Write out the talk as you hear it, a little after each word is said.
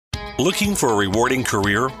Looking for a rewarding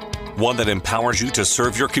career? One that empowers you to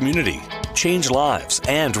serve your community, change lives,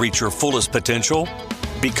 and reach your fullest potential?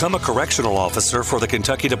 Become a correctional officer for the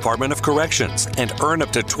Kentucky Department of Corrections and earn up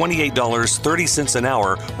to $28.30 an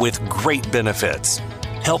hour with great benefits.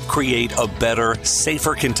 Help create a better,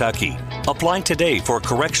 safer Kentucky. Apply today for a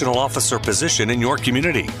correctional officer position in your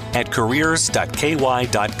community at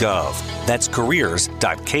careers.ky.gov. That's careers.ky.gov.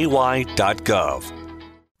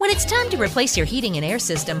 When it's time to replace your heating and air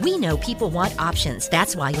system, we know people want options.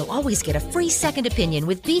 That's why you'll always get a free second opinion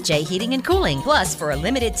with BJ Heating and Cooling. Plus, for a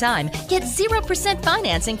limited time, get 0%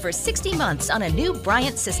 financing for 60 months on a new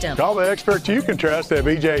Bryant system. Call the experts you can trust at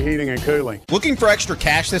BJ Heating and Cooling. Looking for extra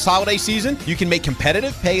cash this holiday season? You can make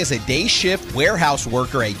competitive pay as a day shift warehouse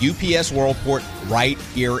worker at UPS Worldport right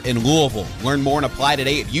here in Louisville. Learn more and apply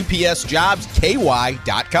today at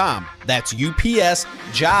upsjobsky.com. That's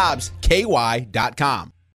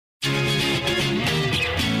upsjobsky.com.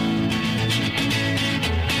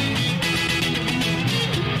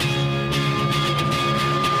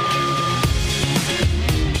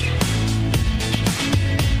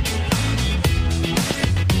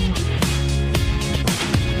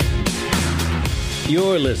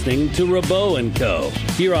 You're listening to Rabaut Co.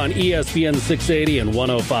 here on ESPN 680 and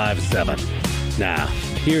 105.7. Now,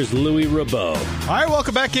 here's Louis Rabaut. All right,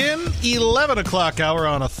 welcome back in. 11 o'clock hour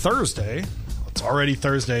on a Thursday. It's already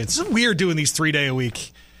Thursday. It's weird doing these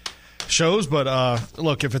 3-day-a-week shows, but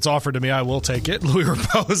look, if it's offered to me, I will take it. Louis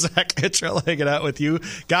Rabaut, Zach Kittrell hanging out with you.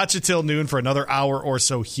 Got you till noon for another hour or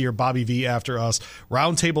so here. Bobby V after us.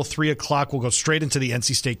 Roundtable 3 o'clock. We'll go straight into the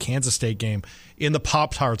NC State-Kansas State game in the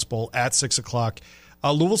Pop-Tarts Bowl at 6 o'clock.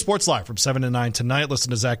 Louisville Sports Live from 7 to 9 tonight. Listen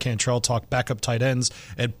to Zach Cantrell talk backup tight ends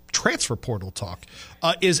and transfer portal talk.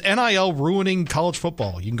 Is NIL ruining college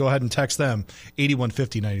football? You can go ahead and text them,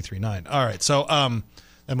 8150-939. All right, so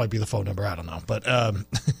that might be the phone number. I don't know. But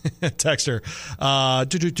text her.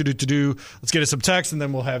 Let's get us some text, and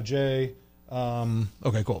then we'll have Jay.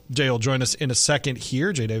 Okay, cool. Jay will join us in a second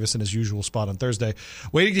here. Jay Davis in his usual spot on Thursday.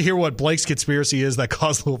 Waiting to hear what Blake's conspiracy is that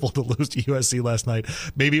caused Louisville to lose to USC last night.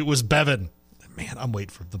 Maybe it was Bevan. Man, I'm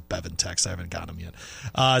waiting for the Bevan text. I haven't got him yet.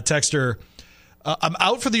 Texter, I'm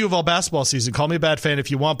out for the U of L basketball season. Call me a bad fan if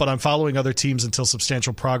you want, but I'm following other teams until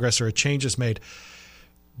substantial progress or a change is made.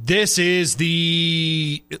 This is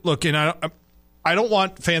the – look, and I don't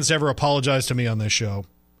want fans to ever apologize to me on this show.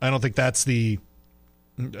 I don't think that's the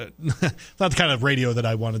 – not the kind of radio that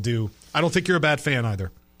I want to do. I don't think you're a bad fan either.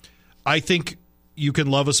 I think you can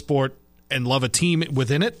love a sport and love a team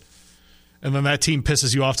within it, and then that team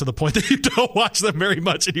pisses you off to the point that you don't watch them very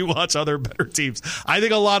much and you watch other better teams. I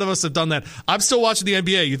think a lot of us have done that. I'm still watching the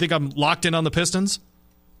NBA. You think I'm locked in on the Pistons?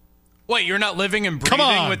 Wait, you're not living and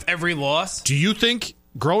breathing with every loss? Do you think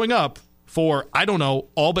growing up for, I don't know,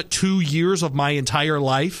 all but 2 years of my entire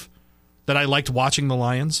life that I liked watching the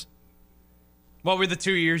Lions? What were the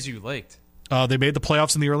 2 years you liked? They made the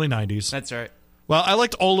playoffs in the early 90s. That's right. Well, I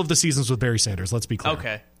liked all of the seasons with Barry Sanders, let's be clear.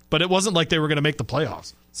 Okay. But it wasn't like they were going to make the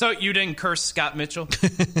playoffs. So you didn't curse Scott Mitchell?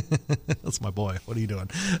 That's my boy. What are you doing?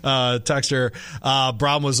 Texter,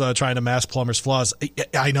 Braum was trying to mask Plummer's flaws.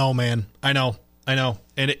 I know, man. I know.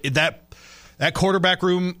 And that quarterback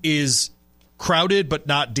room is crowded but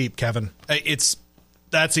not deep, Kevin.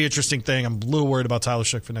 That's the interesting thing. I'm a little worried about Tyler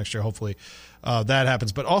Shook for next year. Hopefully that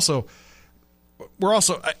happens. But also,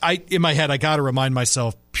 in my head, I got to remind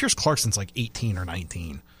myself, Pierce Clarkson's like 18 or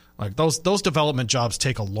 19. Like those development jobs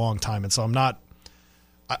take a long time, and so I'm not.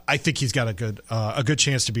 I think he's got a good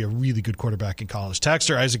chance to be a really good quarterback in college.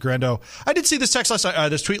 Texter Isaac Grendo. I did see this text last night,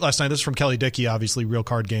 this tweet last night. This is from Kelly Dickey, obviously Real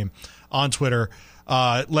Card Game on Twitter.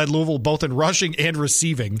 Led Louisville both in rushing and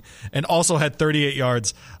receiving, and also had 38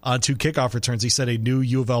 yards on 2 kickoff returns. He set a new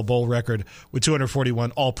U of L Bowl record with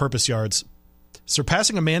 241 all-purpose yards,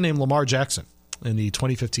 surpassing a man named Lamar Jackson in the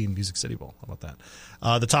 2015 Music City Bowl. How about that?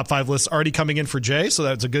 The top 5 lists already coming in for Jay, so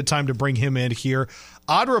that's a good time to bring him in here.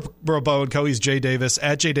 On Rabaut Co, he's Jay Davis,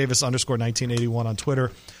 at JDavis_1981 on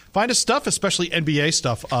Twitter. Find his stuff, especially NBA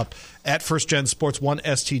stuff, up at First Gen Sports,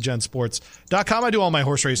 1stgensports.com. I do all my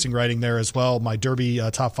horse racing writing there as well. My Derby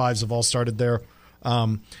top 5s have all started there.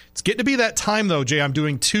 It's getting to be that time, though, Jay. I'm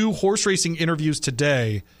doing 2 horse racing interviews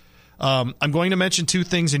today. I'm going to mention 2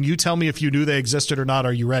 things, and you tell me if you knew they existed or not.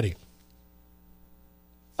 Are you ready?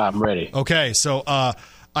 I'm ready. Okay, so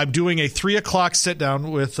I'm doing a 3 o'clock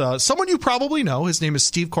sit-down with someone you probably know. His name is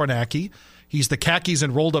Steve Kornacki. He's the khakis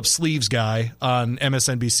and rolled-up sleeves guy on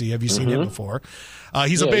MSNBC. Have you seen him before?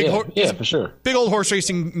 He's for sure. Big old horse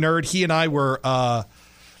racing nerd. He and I were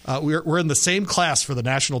we're in the same class for the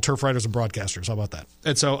National Turf Riders and Broadcasters. How about that?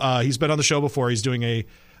 And so he's been on the show before. He's doing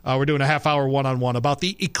we're doing a half-hour one-on-one about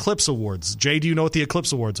the Eclipse Awards. Jay, do you know what the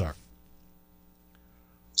Eclipse Awards are?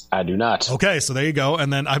 I do not. Okay, so there you go.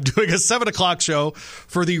 And then I'm doing a 7 o'clock show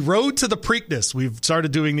for the Road to the Preakness. We've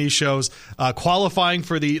started doing these shows, qualifying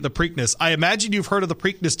for the Preakness. I imagine you've heard of the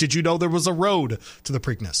Preakness. Did you know there was a road to the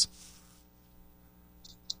Preakness?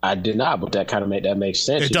 I did not, but that makes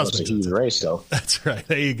sense. It does make sense. It's a huge race, so. That's right.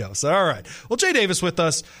 There you go. So, all right. Well, Jay Davis with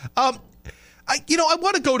us. I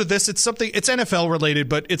want to go to this. It's NFL related,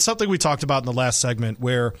 but it's something we talked about in the last segment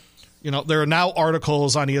where, there are now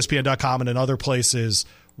articles on ESPN.com and in other places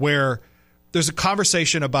where there's a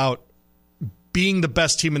conversation about being the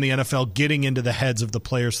best team in the NFL getting into the heads of the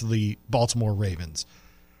players of the Baltimore Ravens.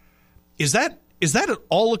 Is that at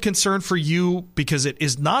all a concern for you? Because it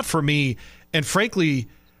is not for me. And frankly,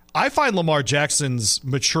 I find Lamar Jackson's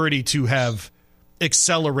maturity to have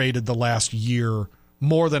accelerated the last year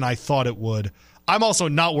more than I thought it would. I'm also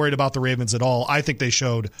not worried about the Ravens at all. I think they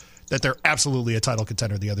showed that they're absolutely a title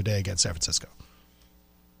contender the other day against San Francisco.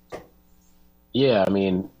 Yeah, I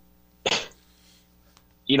mean,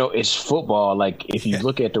 it's football. Like, if you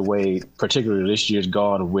look at the way, particularly this year's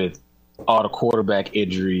gone with all the quarterback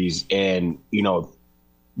injuries and,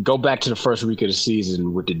 go back to the first week of the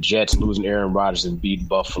season with the Jets losing Aaron Rodgers and beating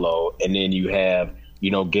Buffalo. And then you have,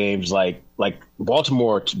 games like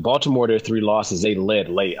Baltimore, their 3 losses, they led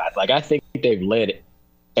late. I think they've led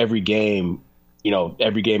every game,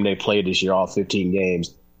 every game they played this year, all 15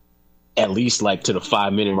 games, at least to the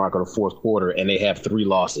 5-minute mark of the fourth quarter, and they have 3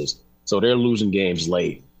 losses. So they're losing games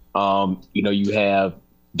late. You have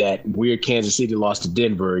that weird Kansas City loss to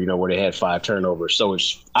Denver, where they had 5 turnovers. So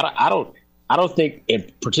I don't think,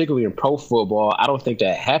 particularly in pro football, I don't think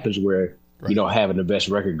that happens where, having the best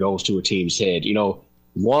record goes to a team's head.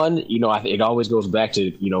 I think it always goes back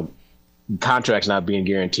to, contracts not being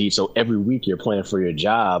guaranteed. So every week you're playing for your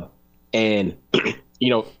job, and,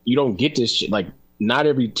 you don't get this not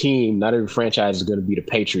every team, not every franchise is going to be the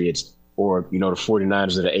Patriots or, the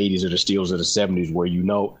 49ers of the 80s or the Steelers of the 70s where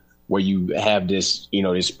you have this,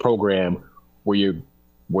 this program where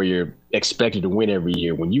you're expected to win every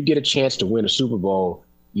year. When you get a chance to win a Super Bowl,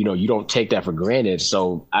 you don't take that for granted.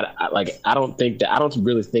 So I don't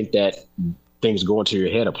really think that things going to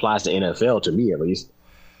your head applies to NFL, to me at least.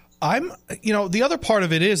 The other part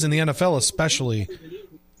of it is in the NFL especially,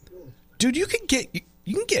 dude, you can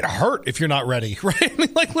get hurt if you're not ready, right? I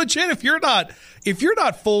mean, legit, if you're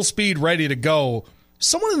not full speed ready to go,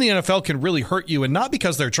 someone in the NFL can really hurt you, and not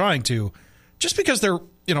because they're trying to, just because they're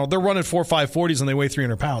running 4.5 40s and they weigh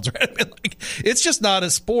 300 pounds, right? I mean, it's just not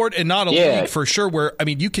a sport and not a league for sure where,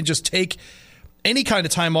 you can just take any kind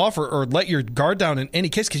of time off or let your guard down in any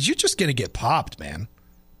case because you're just going to get popped, man.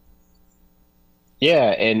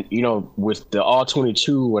 Yeah, and, with the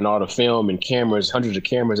all-22 and all the film and cameras, hundreds of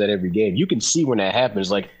cameras at every game, you can see when that happens.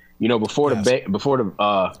 Before the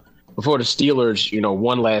Steelers,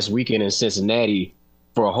 won last weekend in Cincinnati,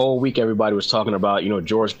 for a whole week everybody was talking about,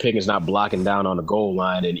 George Pickens not blocking down on the goal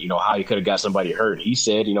line and, how he could have got somebody hurt. He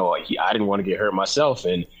said, I didn't want to get hurt myself,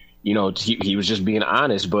 and, he was just being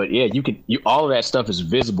honest. But, yeah, all of that stuff is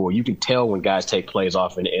visible. You can tell when guys take plays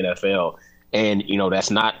off in the NFL, and,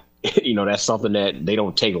 that's not – that's something that they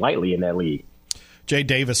don't take lightly in that league. Jay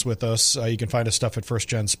Davis with us. You can find his stuff at First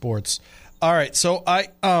Gen Sports. All right. So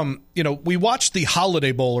we watched the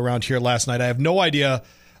Holiday Bowl around here last night. I have no idea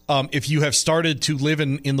if you have started to live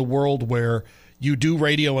in the world where you do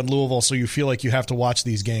radio in Louisville, so you feel like you have to watch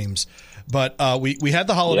these games. But we had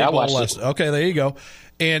the Holiday Bowl last night. Okay, there you go.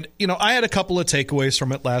 And, I had a couple of takeaways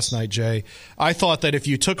from it last night, Jay. I thought that if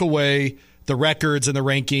you took away the records and the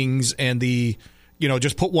rankings and the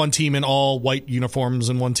just put one team in all white uniforms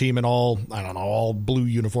and one team in all blue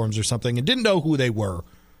uniforms or something and didn't know who they were,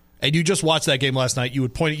 and you just watched that game last night, you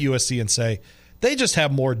would point at USC and say, they just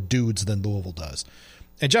have more dudes than Louisville does.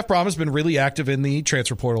 And Jeff Brom has been really active in the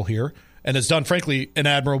transfer portal here and has done, frankly, an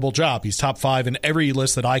admirable job. He's top 5 in every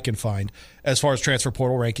list that I can find as far as transfer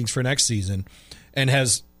portal rankings for next season, and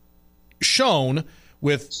has shown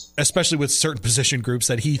especially with certain position groups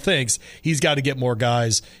that he thinks he's got to get more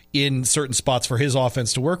guys in certain spots for his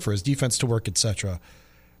offense to work, for his defense to work, etc.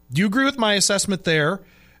 Do you agree with my assessment there?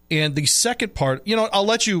 And the second part, I'll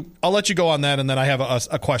let you go on that, and then I have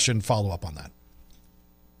a question follow up on that.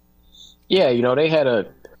 Yeah, they had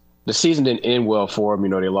the season didn't end well for them.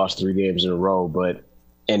 They lost 3 games in a row, but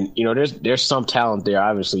there's some talent there.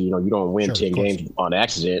 Obviously, you don't win 10 games on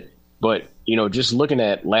accident, but just looking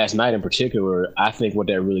at last night in particular, I think what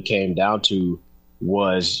that really came down to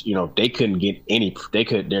was, they couldn't get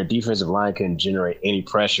their defensive line couldn't generate any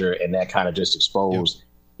pressure, and that kind of just exposed,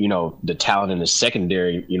 the talent in the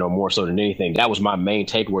secondary, more so than anything. That was my main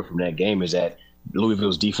takeaway from that game, is that,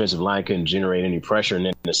 Louisville's defensive line couldn't generate any pressure, and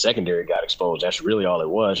then the secondary got exposed. That's really all it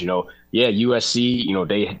was.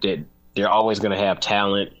 USC, they're always going to have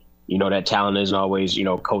talent. That talent isn't always,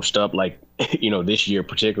 coached up like, this year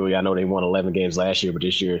particularly. I know they won 11 games last year, but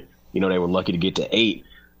this year, they were lucky to get to 8.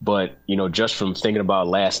 But, just from thinking about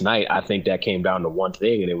last night, I think that came down to one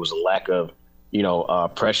thing, and it was a lack of,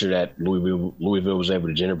 pressure that Louisville was able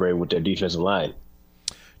to generate with their defensive line.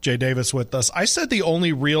 Jay Davis with us. I said the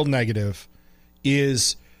only real negative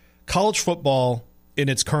is college football in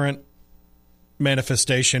its current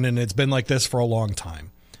manifestation, and it's been like this for a long time,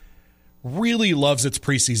 really loves its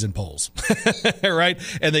preseason polls, right?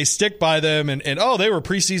 And they stick by them, and they were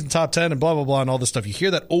preseason top 10 and blah, blah, blah, and all this stuff. You hear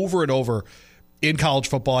that over and over in college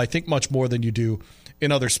football, I think much more than you do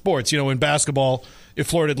in other sports. In basketball, if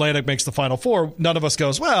Florida Atlantic makes the Final Four, none of us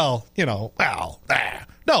goes,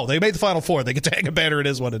 no, they made the Final Four. They get to hang a banner. It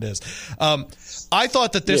is what it is. I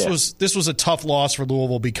thought that this was a tough loss for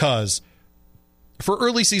Louisville because for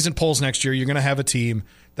early season polls next year, you're going to have a team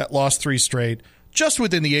that lost 3 straight. Just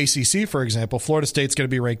within the ACC, for example, Florida State's going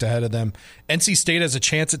to be ranked ahead of them. NC State has a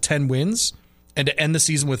chance at 10 wins and to end the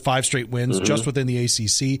season with 5 straight wins just within the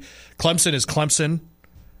ACC. Clemson is Clemson,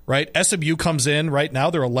 right? SMU comes in right now.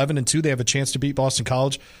 They're 11-2. They have a chance to beat Boston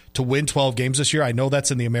College to win 12 games this year. I know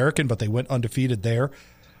that's in the American, but they went undefeated there.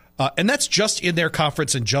 And that's just in their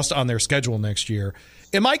conference and just on their schedule next year.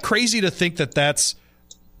 Am I crazy to think that that's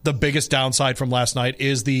the biggest downside from last night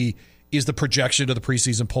is the projection of the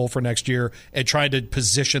preseason poll for next year and trying to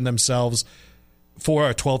position themselves for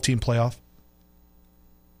a 12-team playoff?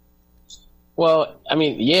 Well, I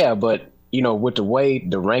mean, yeah, but, with the way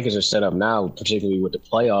the rankings are set up now, particularly with the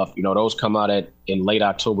playoff, those come out in late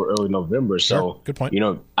October, early November. Sure. So, good point.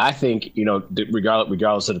 I think,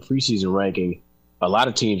 regardless of the preseason ranking, a lot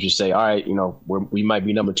of teams just say, all right, we might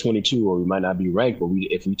be number 22 or we might not be ranked, but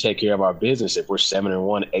if we take care of our business, if we're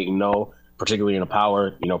 7-1, 8-0, particularly in a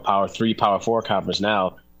power 3, power 4 conference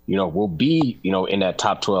now, we'll be, in that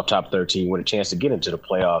top 12, top 13 with a chance to get into the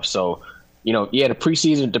playoffs. So, the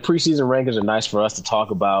preseason rankings are nice for us to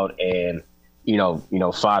talk about and,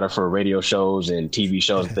 fodder for radio shows and TV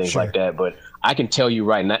shows and things like that. But I can tell you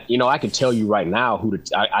right now,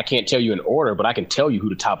 I can't tell you in order, but I can tell you who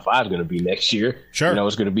the top 5 is going to be next year. Sure.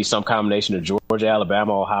 It's going to be some combination of Georgia,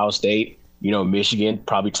 Alabama, Ohio State, Michigan,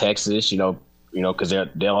 probably Texas, because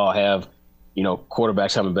they'll all have,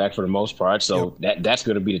 quarterbacks coming back for the most part. So that's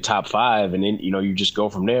going to be the top 5. And then, you just go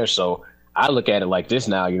from there. So I look at it like this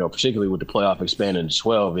now, particularly with the playoff expanding to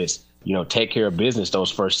 12, it's, take care of business those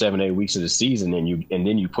first 7-8 weeks of the season, and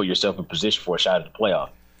then you put yourself in position for a shot at the playoff.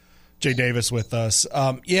 Jay Davis with us.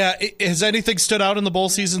 Has anything stood out in the bowl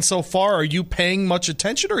season so far? Are you paying much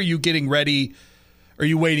attention, or are you getting ready? Are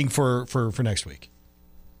you waiting for next week?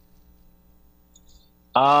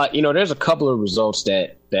 There's a couple of results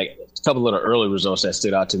a couple of the early results that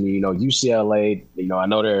stood out to me. UCLA, I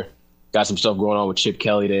know they're got some stuff going on with Chip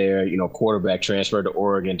Kelly there, quarterback transferred to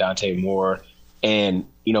Oregon, Dante Moore. And,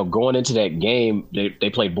 going into that game, they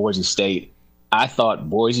played Boise State. I thought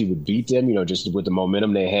Boise would beat them, just with the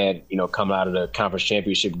momentum they had, coming out of the conference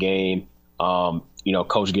championship game,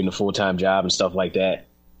 coach getting a full-time job and stuff like that.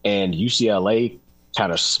 And UCLA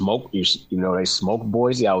kind of smoked, they smoked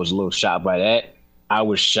Boise. I was a little shocked by that. I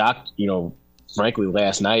was shocked, frankly,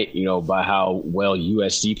 last night, by how well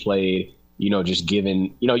USC played, just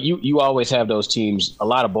given, you always have those teams, a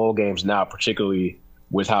lot of bowl games now, particularly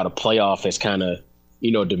with how the playoff has kind of,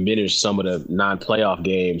 diminished some of the non-playoff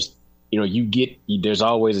games. There's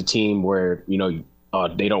always a team where,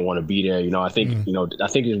 they don't want to be there. I think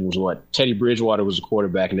it was Teddy Bridgewater was a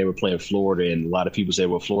quarterback and they were playing Florida, and a lot of people say,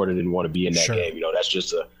 well, Florida didn't want to be in that game. That's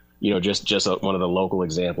just one of the local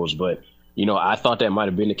examples. But, I thought that might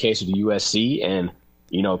have been the case with USC, and,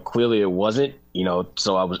 clearly it wasn't,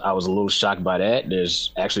 so I was a little shocked by that.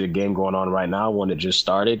 There's actually a game going on right now, one that just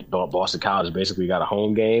started. Boston College basically got a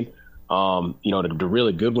home game. The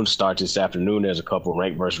really good one starts this afternoon. There's a couple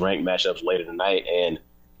ranked versus ranked matchups later tonight, and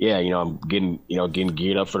I'm getting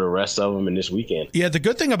geared up for the rest of them in this weekend. Yeah, the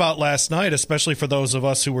good thing about last night, especially for those of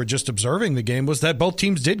us who were just observing the game, was that both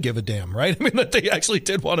teams did give a damn, right? I mean, that they actually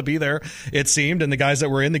did want to be there, it seemed, and the guys that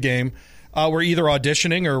were in the game were either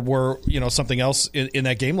auditioning or were, something else in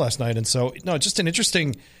that game last night. And so, just an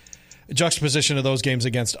interesting juxtaposition of those games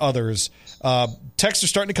against others. Texts are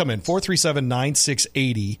starting to come in,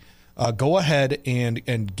 437-9680. Go ahead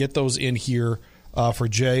and get those in here for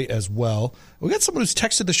Jay as well. We got someone who's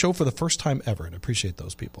texted the show for the first time ever, and I appreciate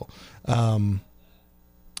those people.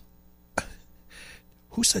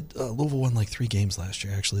 Who said Louisville won like 3 games last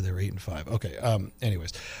year? Actually, they were 8-5. Okay.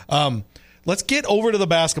 Anyways, let's get over to the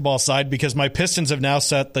basketball side because my Pistons have now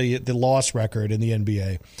set the loss record in the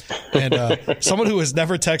NBA. And someone who has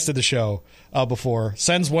never texted the show before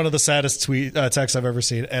sends one of the saddest texts I've ever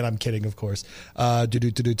seen, and I'm kidding, of course.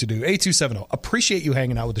 8270. Appreciate you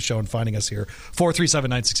hanging out with the show and finding us here.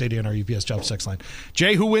 437-9680 on our UPS Jobs text line.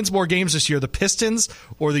 Jay, who wins more games this year, the Pistons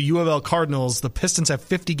or the U of L Cardinals? The Pistons have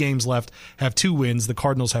 50 games left, have 2 wins. The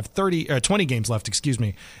Cardinals have 20 games left,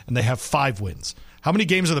 and they have 5 wins. How many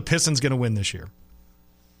games are the Pistons going to win this year?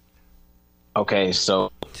 Okay,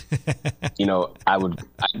 so, I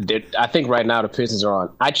think right now the Pistons are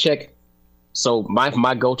on. I check. So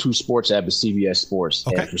my go-to sports app is CBS Sports.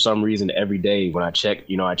 Okay. And for some reason, every day when I check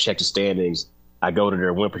the standings, I go to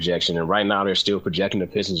their win projection. And right now they're still projecting the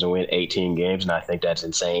Pistons to win 18 games, and I think that's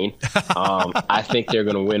insane. I think they're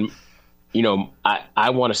going to win. I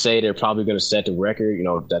want to say they're probably going to set the record.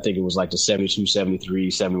 I think it was like the 72-73,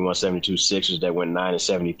 71-72 Sixers that went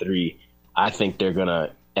 9-73. I think they're going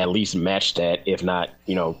to at least match that, if not,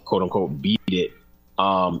 quote unquote, beat it.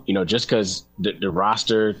 Just because the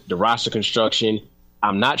roster construction,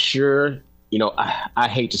 I'm not sure. I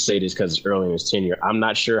hate to say this because it's early in his tenure. I'm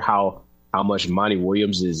not sure how much Monty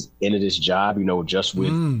Williams is into this job. Just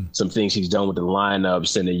with some things he's done with the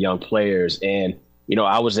lineups and the young players. And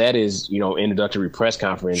I was at his introductory press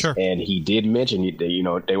conference, sure, and he did mention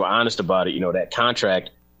that they were honest about it. That contract.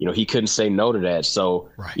 He couldn't say no to that. So,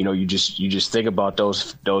 right, you just think about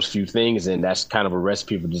those few things, and that's kind of a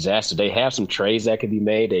recipe for disaster. They have some trades that could be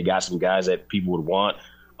made. They got some guys that people would want.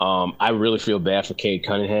 I really feel bad for Cade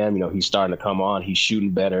Cunningham. He's starting to come on. He's shooting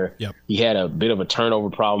better. Yep. He had a bit of a turnover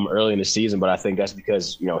problem early in the season, but I think that's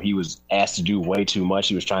because, he was asked to do way too much.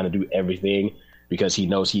 He was trying to do everything because he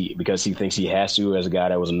thinks he has to, as a guy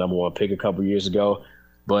that was a number 1 pick a couple years ago.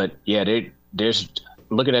 But yeah, there's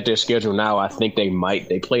looking at their schedule now, I think they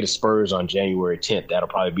play the Spurs on January 10th. That'll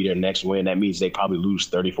probably be their next win. That means they probably lose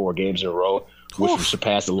 34 games in a row, which would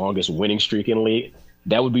surpass the longest winning streak in the league.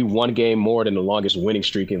 That would be 1 game more than the longest winning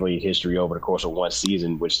streak in league history over the course of 1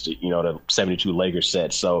 season, which the 72 Lakers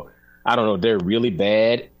set. So I don't know. They're really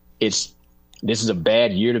bad. This is a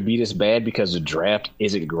bad year to be this bad because the draft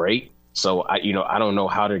isn't great. So I don't know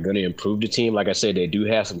how they're going to improve the team. Like I said, they do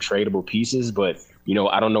have some tradable pieces, but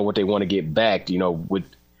I don't know what they want to get back, with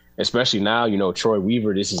especially now, Troy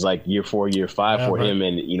Weaver, this is like year 4, year 5 for him.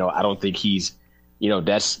 And, I don't think he's,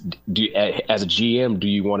 as a GM, do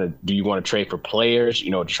you want to trade for players,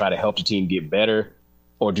 to try to help the team get better?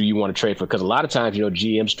 Or do you want to trade because a lot of times,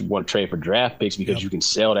 GMs want to trade for draft picks because you can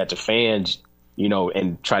sell that to fans,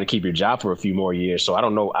 and try to keep your job for a few more years. So I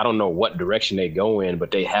don't know what direction they go in,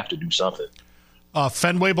 but they have to do something.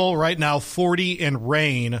 Fenway Bowl right now, 40 in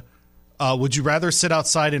rain. Would you rather sit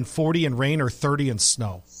outside in 40 in rain or 30 in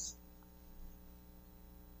snow?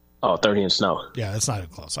 Oh, 30 in snow. Yeah, that's not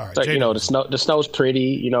even close. All right. So, the snow's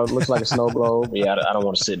pretty. It looks like a snow globe. Yeah, I don't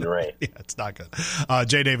want to sit in the rain. Yeah, it's not good.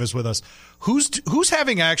 Jay Davis with us. Who's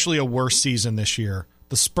having actually a worse season this year?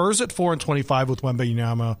 The Spurs at 4-25 with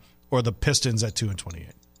Wembanyama, or the Pistons at 2-28?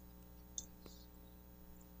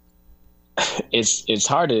 It's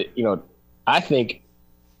hard to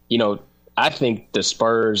I think the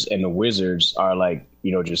Spurs and the Wizards are like,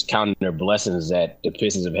 just counting their blessings that the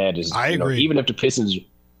Pistons have had. I agree. Even if the Pistons,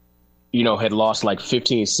 had lost like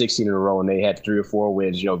 15, 16 in a row and they had 3 or 4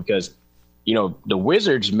 wins, because, the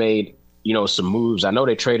Wizards made, some moves. I know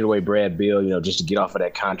they traded away Brad Beal, just to get off of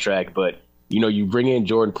that contract. But, you bring in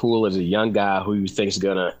Jordan Poole as a young guy who you think is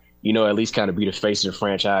going to, at least kind of be the face of the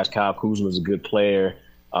franchise. Kyle Kuzma was a good player.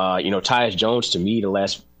 Tyus Jones, to me, the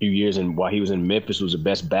last few years and while he was in Memphis, was the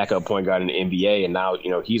best backup point guard in the NBA. And now,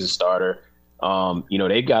 he's a starter.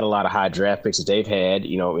 They've got a lot of high draft picks that they've had,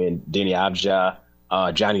 in Denny Abdija.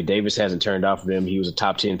 Johnny Davis hasn't turned out for them. He was a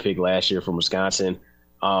top 10 pick last year from Wisconsin.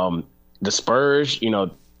 The Spurs,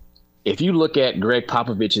 if you look at Greg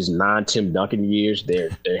Popovich's non-Tim Duncan years, they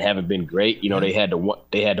haven't been great. They had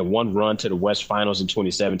the one run to the West Finals in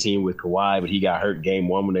 2017 with Kawhi, but he got hurt game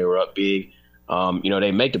 1 when they were up big.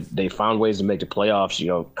 They found ways to make the playoffs,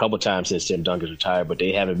 a couple of times since Tim Duncan's retired, but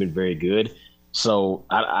they haven't been very good. So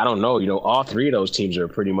I don't know. All 3 of those teams are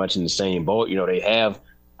pretty much in the same boat.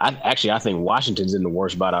 I think Washington's in the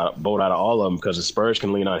worst boat out of all of them because the Spurs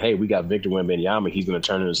can lean on, hey, we got Victor Wembanyama, he's going to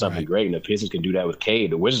turn into something great, and the Pistons can do that with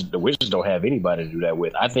Cade. The Wizards don't have anybody to do that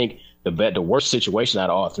with. I think the worst situation out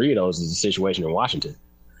of all 3 of those is the situation in Washington.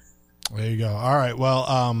 There you go. All right.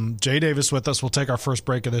 Well, Jay Davis with us. We'll take our first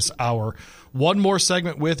break of this hour. One more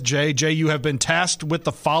segment with Jay. Jay, you have been tasked with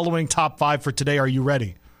the following top 5 for today. Are you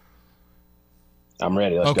ready? I'm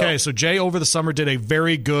ready. Let's go. Okay. So Jay over the summer did a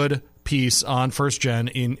very good piece on First Gen,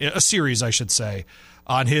 in a series, I should say,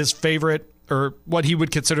 on his favorite or what he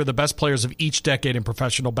would consider the best players of each decade in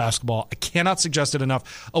professional basketball. I cannot suggest it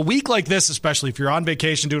enough. A week like this, especially if you're on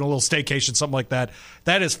vacation, doing a little staycation, something like that,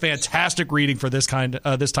 that is fantastic reading for this time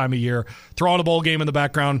of year. Throw on a bowl game in the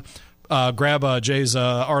background. Grab Jay's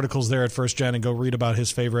articles there at First Gen and go read about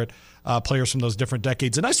his favorite players from those different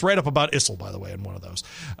decades. A nice write-up about Issel, by the way, in one of those.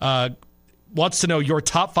 Wants to know your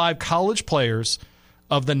top 5 college players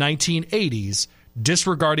of the 1980s,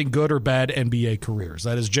 disregarding good or bad NBA careers.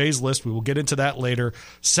 That is Jay's list. We will get into that later.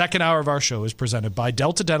 Second hour of our show is presented by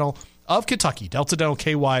Delta Dental of Kentucky,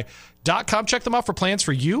 deltadentalky.com. Check them out for plans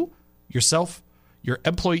for you, yourself, your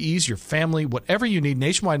employees, your family, whatever you need.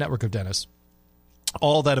 Nationwide network of dentists.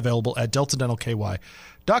 All that available at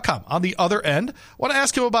deltadentalky.com. On the other end, I want to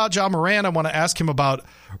ask him about John Moran. I want to ask him about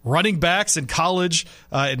running backs in college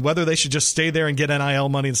and whether they should just stay there and get NIL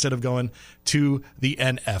money instead of going to the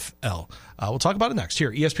NFL. We'll talk about it next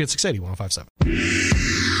here, ESPN 680, 105.7.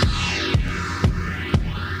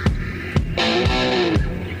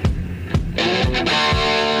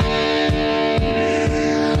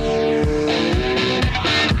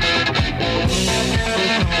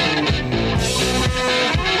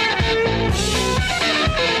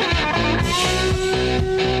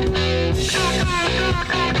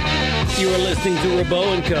 Listening to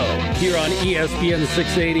Rabaut Co. here on ESPN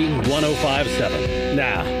 680, 105.7.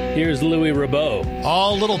 Now, here's Louis Rabaut.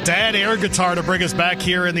 Oh, little dad air guitar to bring us back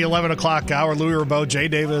here in the 11 o'clock hour. Louis Rabaut, Jay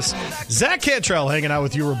Davis, Zach Cantrell hanging out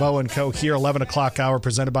with you, Rabaut Co. here, 11 o'clock hour,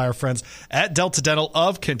 presented by our friends at Delta Dental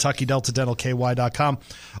of Kentucky, deltadentalky.com.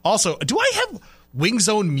 Also, do I have Wing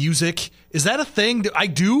Zone music? Is that a thing? I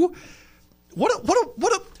do? What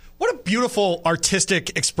a beautiful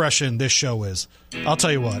artistic expression this show is. I'll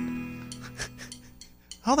tell you what.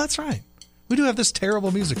 Oh, that's right. We do have this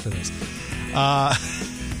terrible music for this. I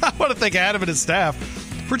want to thank Adam and his staff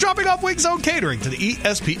for dropping off Wing Zone Catering to the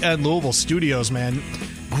ESPN Louisville studios, man.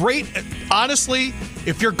 Great. Honestly,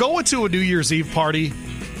 if you're going to a New Year's Eve party,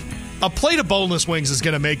 a plate of boneless wings is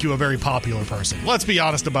going to make you a very popular person. Let's be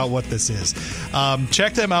honest about what this is.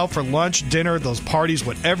 Check them out for lunch, dinner, those parties,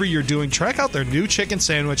 whatever you're doing. Check out their new chicken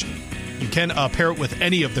sandwich. You can pair it with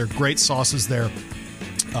any of their great sauces there.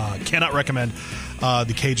 Cannot recommend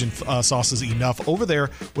the Cajun sauces enough over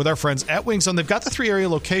there with our friends at Wing Zone. They've got the 3 area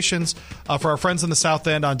locations for our friends in the South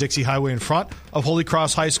End on Dixie Highway in front of Holy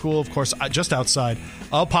Cross High School, of course, just outside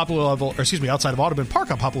of Poplar Level, outside of Audubon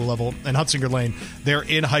Park on Poplar Level and Hutzinger Lane. They're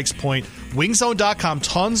in Hikes Point. Wingzone.com,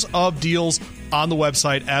 tons of deals on the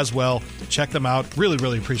website as well. Check them out. Really,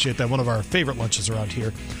 really appreciate that. One of our favorite lunches around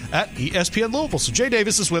here at ESPN Louisville. So Jay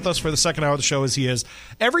Davis is with us for the second hour of the show, as he is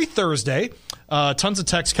every Thursday. Tons of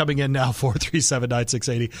texts coming in now,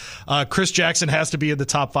 437-9680. Chris Jackson has to be in the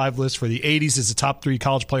top 5 list for the 80s. Is the top 3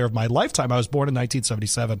 college player of my lifetime. I was born in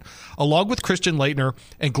 1977. Along with Christian Laettner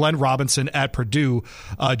and Glenn Robinson at Purdue,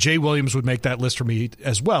 Jay Williams would make that list for me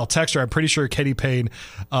as well. Texter, I'm pretty sure Kenny Payne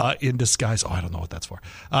in disguise. Oh, I don't know what that's for.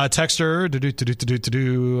 Texter,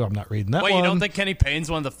 I'm not reading that one. Wait, you don't think Kenny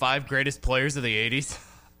Payne's one of the 5 greatest players of the 80s?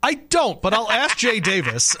 I don't, but I'll ask Jay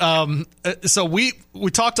Davis. So we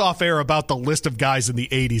talked off air about the list of guys in the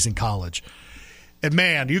 80s in college. And,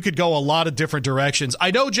 man, you could go a lot of different directions.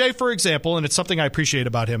 I know, Jay, for example, and it's something I appreciate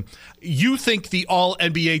about him, you think the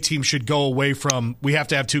all-NBA team should go away from we have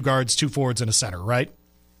to have 2 guards, 2 forwards, and a center, right?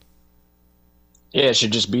 Yeah, it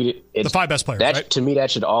should just be the 5 best players, right? To me,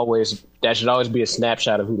 that should always be a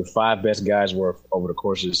snapshot of who the 5 best guys were over the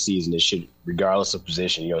course of the season. It should, regardless of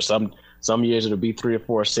position. You know, some years it'll be 3 or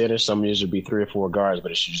 4 centers, some years it'll be 3 or 4 guards,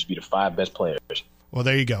 but it should just be the 5 best players. Well,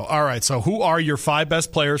 there you go. All right, so who are your 5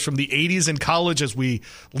 best players from the 80s in college as we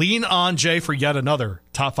lean on Jay for yet another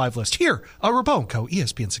top 5 list here on Rabaut Co.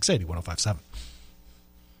 ESPN 680, 105.7.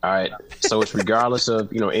 All right, so it's regardless of,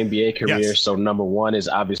 NBA career. Yes. So number 1 is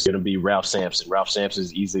obviously going to be Ralph Sampson. Ralph Sampson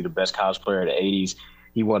is easily the best college player of the 80s.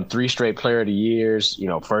 He won 3 straight Player of the Years,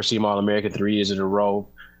 first team All-American 3 years in a row,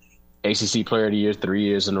 ACC Player of the Year 3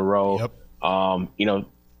 years in a row. Yep.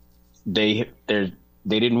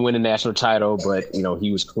 They didn't win a national title, but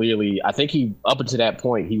he was clearly, I think up until that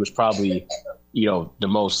point, he was probably the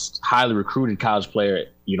most highly recruited college player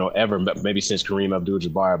ever, maybe since Kareem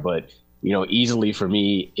Abdul-Jabbar. But easily for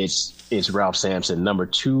me, it's Ralph Sampson. Number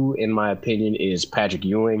 2, in my opinion, is Patrick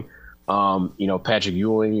Ewing. Patrick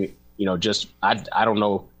Ewing, I don't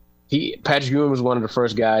know. Patrick Ewing was one of the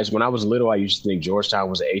first guys. When I was little, I used to think Georgetown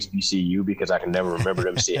was an HBCU because I can never remember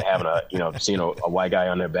them seeing a white guy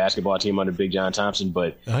on their basketball team under Big John Thompson.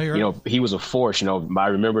 But he was a force. I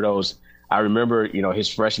remember those. I remember his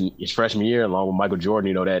freshman year along with Michael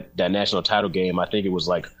Jordan. That national title game. I think it was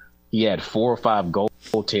like he had 4 or 5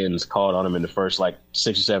 goaltends called on him in the first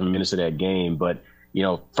 6 or 7 minutes of that game. But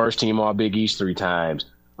first team All Big East 3 times.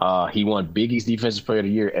 He won Big East Defensive Player of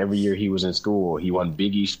the Year every year he was in school. He won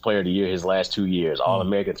Big East Player of the Year his last 2 years.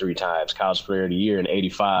 All-American 3 times. College Player of the Year in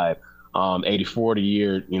 85. 84 the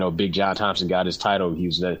year, Big John Thompson got his title. He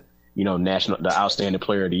was the Outstanding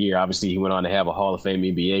Player of the Year. Obviously, he went on to have a Hall of Fame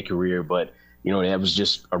NBA career, but that was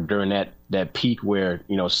just during that peak where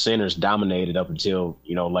centers dominated up until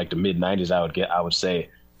like the mid 90s. I would say,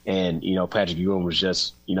 and Patrick Ewing was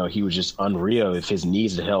just he was just unreal. If his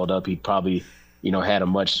knees had held up, he probably had a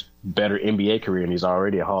much better NBA career, and he's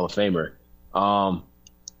already a Hall of Famer.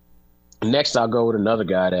 Next, I'll go with another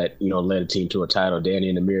guy that led a team to a title, Danny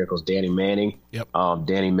and the Miracles, Danny Manning. Yep.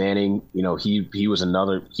 Danny Manning, he was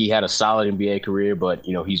he had a solid NBA career, but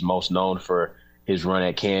he's most known for his run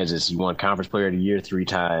at Kansas. He won Conference Player of the Year 3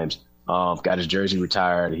 times. Got his jersey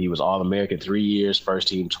retired. He was All-American 3 years, first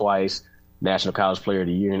team twice, National College Player of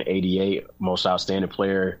the Year in '88, Most Outstanding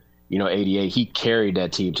Player. '88. He carried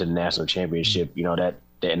that team to the national championship.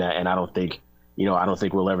 And I don't think. I don't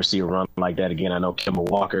think we'll ever see a run like that again. I know Kemba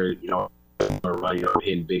Walker,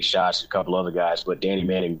 hitting big shots, a couple other guys, but Danny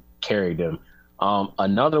Manning carried them.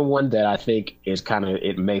 Another one that I think is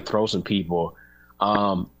it may throw some people,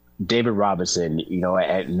 David Robinson,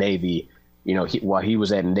 at Navy, while he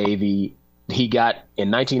was at Navy, in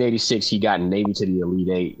 1986, he got Navy to the Elite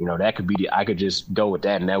Eight. That could be I could just go with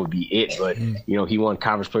that and that would be it. But, he won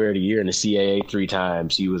Conference Player of the Year in the CAA 3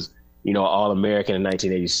 times. He was, All-American in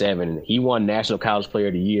 1987. He won National College Player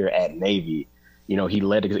of the Year at Navy. He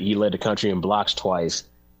led the country in blocks twice.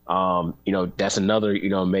 That's another,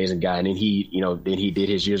 amazing guy. And then he did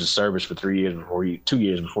his years of service for 2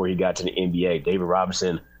 years before he got to the NBA. David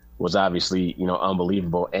Robinson was obviously,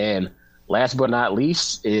 unbelievable. And last but not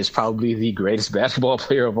least is probably the greatest basketball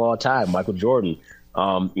player of all time, Michael Jordan.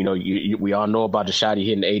 We all know about the shot he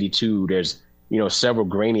hit in '82. There's several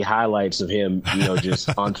grainy highlights of him, just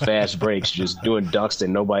on fast breaks, just doing dunks that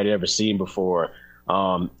nobody had ever seen before.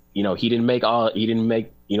 He didn't make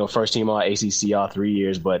first team All ACC all 3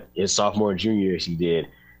 years, but his sophomore and junior years he did.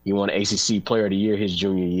 He won ACC Player of the Year his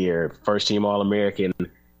junior year, first team All American,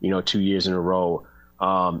 2 years in a row.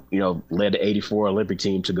 Led the '84 Olympic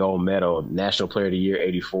team to gold medal, National Player of the Year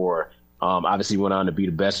 '84. Obviously went on to be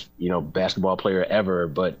the best, basketball player ever.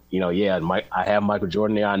 But I have Michael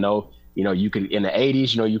Jordan there. I know. You could in the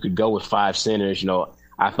 '80s, you could go with 5 centers.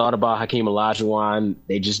 I thought about Hakeem Olajuwon.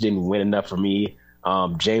 They just didn't win enough for me.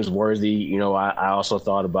 James Worthy, I also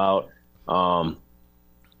thought about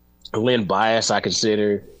Len Bias. I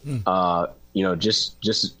consider,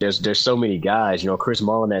 there's so many guys. Chris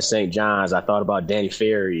Mullin at St. John's. I thought about Danny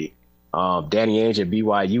Ferry. Danny Ainge at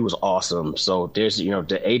BYU was awesome. So there's,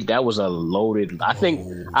 that was a loaded. I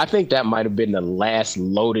think that might have been the last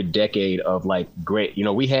loaded decade of great.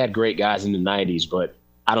 We had great guys in the '90s, but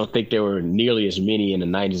I don't think there were nearly as many in the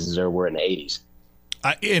 '90s as there were in the '80s.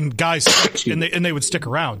 And guys, and they would stick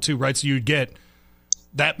around too, right? So you'd get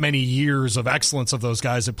that many years of excellence of those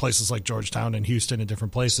guys at places like Georgetown and Houston and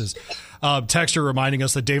different places. Texter reminding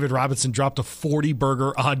us that David Robinson dropped a 40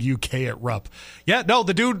 burger on UK at Rupp. Yeah, no,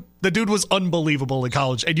 the dude was unbelievable in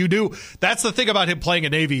college. And you knew, that's the thing about him playing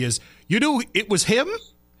at Navy is you knew it was him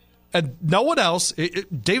and no one else.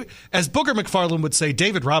 David, as Booger McFarland would say,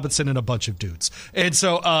 David Robinson and a bunch of dudes. And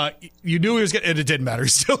so you knew he was getting, and it didn't matter.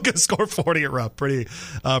 He's still going to score 40 at Rupp. Pretty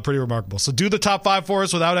remarkable. So do the top 5 for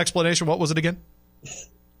us without explanation. What was it again?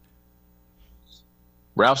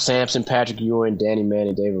 Ralph Sampson, Patrick Ewing, Danny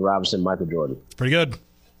Manning, David Robinson, Michael Jordan. It's pretty good.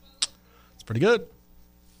 That's pretty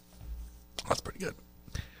good.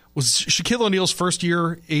 Was Shaquille O'Neal's first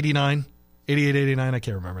year 89? 88, 89? I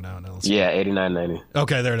can't remember now. No, yeah, 89, 90.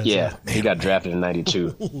 Okay, there it is. Yeah, man, he got drafted in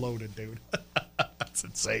 92. Loaded, dude. That's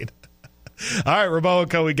insane. All right, Rabaut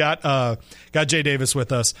Co. We got Jay Davis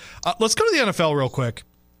with us. Let's go to the NFL real quick.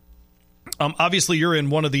 Obviously, you're in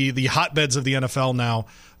one of the hotbeds of the NFL now.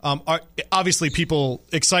 Obviously, people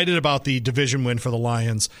excited about the division win for the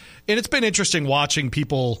Lions. And it's been interesting watching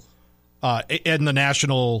people in the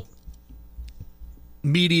national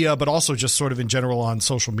media, but also just sort of in general on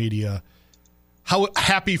social media, how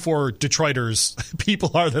happy for Detroiters people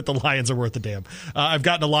are that the Lions are worth a damn. I've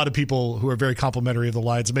gotten a lot of people who are very complimentary of the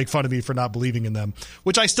Lions and make fun of me for not believing in them,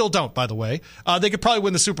 which I still don't, by the way. They could probably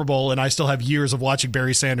win the Super Bowl, and I still have years of watching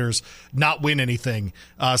Barry Sanders not win anything.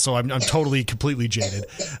 So I'm totally, completely jaded.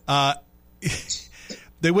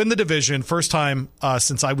 They win the division, first time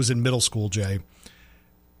since I was in middle school, Jay.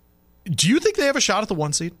 Do you think they have a shot at the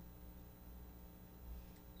 1 seed?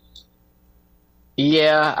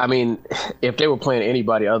 Yeah, I mean, if they were playing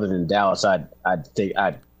anybody other than Dallas, I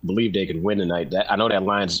believe they could win tonight. I know that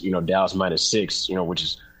line's, Dallas -6, which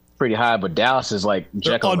is pretty high, but Dallas is like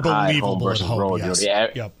Jekyll and Hyde, home versus road. Yes.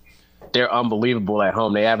 They're unbelievable at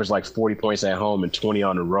home. They average like 40 points at home and 20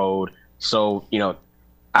 on the road. So,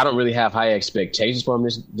 I don't really have high expectations from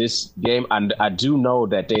this game. I do know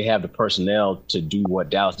that they have the personnel to do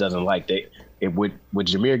what Dallas doesn't like. With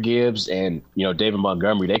Jahmyr Gibbs and David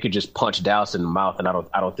Montgomery, they could just punch Dallas in the mouth, and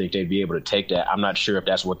I don't think they'd be able to take that. I'm not sure if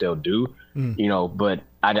that's what they'll do, but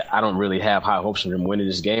I don't really have high hopes for them winning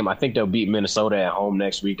this game. I think they'll beat Minnesota at home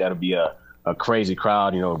next week. That'll be a crazy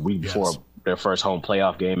crowd. A week before their first home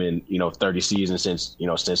playoff game in 30 seasons since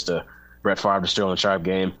the Brett Favre to Sterling Sharp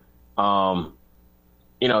game.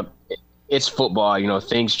 It's football.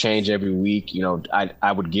 Things change every week.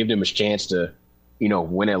 I would give them a chance to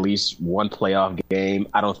win at least one playoff game.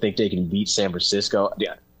 I don't think they can beat San Francisco.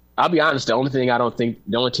 Yeah, I'll be honest. The only team I don't think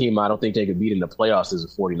they could beat in the playoffs is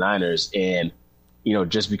the 49ers. And,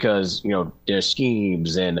 just because, their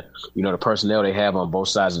schemes and, the personnel they have on both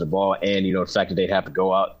sides of the ball and, the fact that they'd have to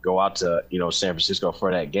go out to, San Francisco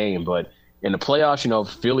for that game. But in the playoffs,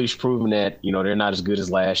 Philly's proven that, they're not as good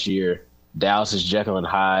as last year. Dallas is Jekyll and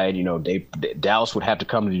Hyde. Dallas would have to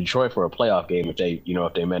come to Detroit for a playoff game if they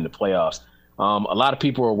met in the playoffs. A lot of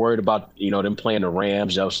people are worried about, them playing the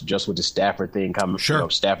Rams just with the Stafford thing coming,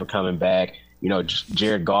 Stafford coming back,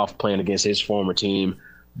 Jared Goff playing against his former team.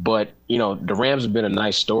 But, the Rams have been a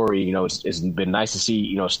nice story. It's been nice to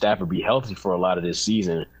see, Stafford be healthy for a lot of this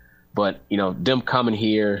season. But, them coming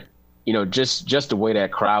here, just the way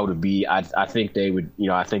that crowd would be, I think they would,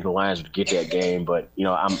 I think the Lions would get that game. But,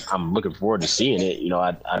 I'm looking forward to seeing it.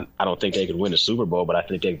 I don't think they could win the Super Bowl, but I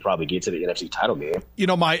think they could probably get to the NFC title game.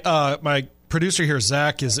 My producer here,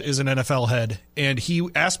 Zach, is an NFL head, and he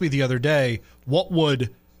asked me the other day, what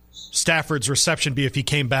would Stafford's reception be if he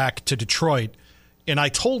came back to Detroit? And I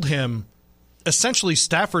told him, essentially,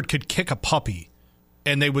 Stafford could kick a puppy,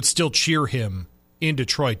 and they would still cheer him in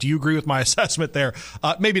Detroit. Do you agree with my assessment there?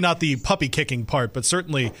 Maybe not the puppy kicking part, but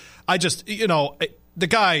certainly the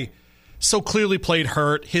guy so clearly played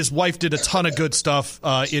hurt. His wife did a ton of good stuff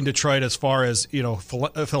in Detroit as far as,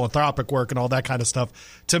 philanthropic work and all that kind of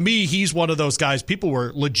stuff. To me, he's one of those guys. People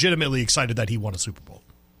were legitimately excited that he won a Super Bowl.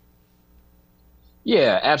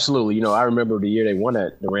 Yeah, absolutely. I remember the year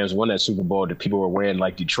the Rams won that Super Bowl, that people were wearing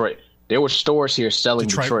like Detroit. There were stores here selling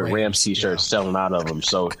Detroit Rams t-shirts, selling out of them.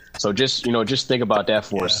 So just think about that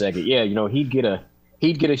for a second. Yeah, he'd get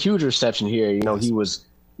a huge reception here. He was,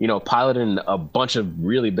 piloting a bunch of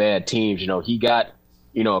really bad teams. He got,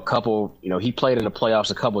 a couple, he played in the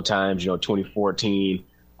playoffs a couple of times, 2014,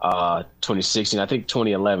 2016, I think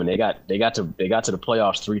 2011. They got to the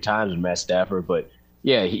playoffs 3 times with Matt Stafford, but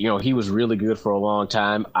yeah, he was really good for a long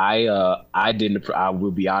time. I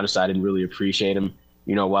will be honest, I didn't really appreciate him,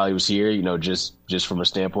 while he was here, just from a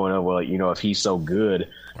standpoint of, if he's so good,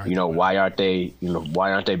 why aren't they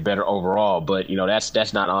better overall? But,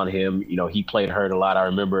 that's not on him. He played hurt a lot. I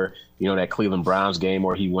remember, that Cleveland Browns game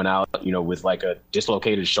where he went out, with like a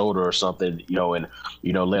dislocated shoulder or something, and,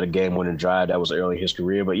 led a game-winning drive. That was early in his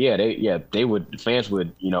career. But fans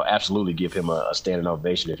would, absolutely give him a standing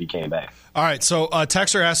ovation if he came back. All right. So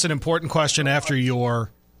Texter asked an important question after your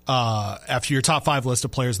top 5 list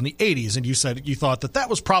of players in the 80s, and you said you thought that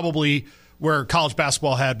was probably where college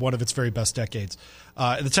basketball had one of its very best decades.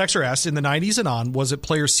 The texter asked, in the 90s and on, was it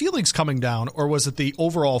player ceilings coming down, or was it the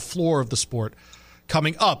overall floor of the sport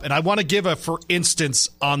coming up? And I want to give a for instance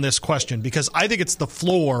on this question, because I think it's the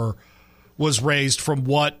floor was raised from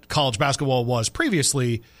what college basketball was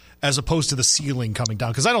previously, as opposed to the ceiling coming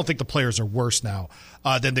down, because I don't think the players are worse now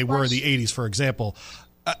than they were in the 80s, for example.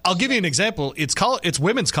 I'll give you an example. It's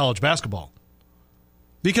women's college basketball.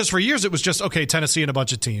 Because for years it was just, Tennessee and a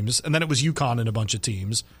bunch of teams, and then it was UConn and a bunch of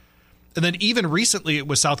teams. And then even recently it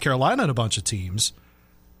was South Carolina and a bunch of teams.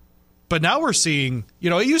 But now we're seeing,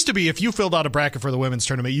 it used to be if you filled out a bracket for the women's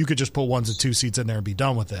tournament, you could just put 1s and 2 seeds in there and be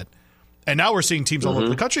done with it. And now we're seeing teams all over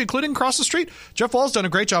the country, including across the street. Jeff Wall's done a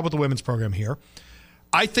great job with the women's program here.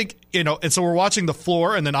 I think, and so we're watching the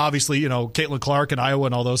floor, and then obviously, Caitlin Clark and Iowa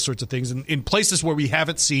and all those sorts of things. And in places where we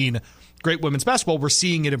haven't seen great women's basketball, we're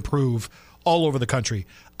seeing it improve all over the country.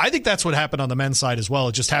 I think that's what happened on the men's side as well.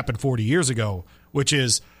 It just happened 40 years ago, which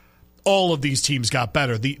is all of these teams got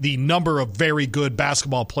better. The number of very good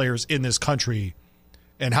basketball players in this country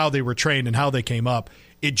and how they were trained and how they came up,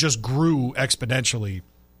 it just grew exponentially.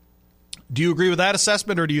 Do you agree with that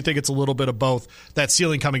assessment, or do you think it's a little bit of both, that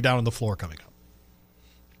ceiling coming down and the floor coming up?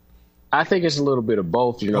 I think it's a little bit of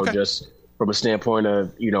both, just from a standpoint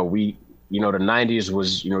of, the 90s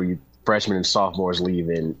was, freshmen and sophomores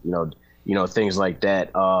leaving, things like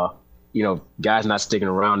that. Guys not sticking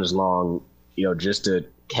around as long, just to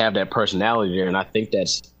have that personality there. And I think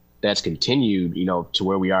that's that's continued, to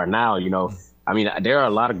where we are now, I mean, there are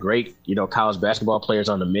a lot of great, college basketball players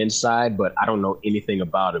on the men's side, but I don't know anything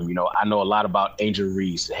about them. I know a lot about Angel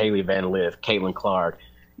Reese, Haley Van Lith, Caitlin Clark,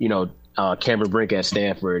 Cameron Brink at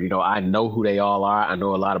Stanford. I know who they all are. I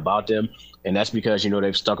know a lot about them. And that's because,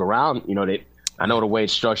 they've stuck around. I know the way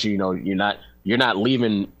it's structured, you're not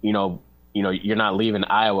leaving, you're not leaving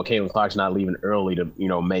Iowa. Caitlin Clark's not leaving early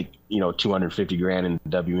to, make, $250,000 in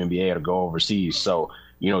the WNBA or to go overseas. So,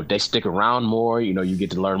 they stick around more, you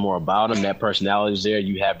get to learn more about them. That personality is there.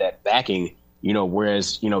 You have that backing,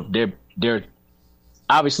 whereas, they're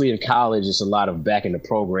obviously in college, it's a lot of backing the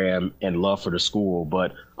program and love for the school.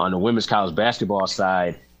 But on the women's college basketball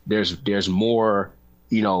side, there's more,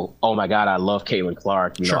 oh my God, I love Caitlin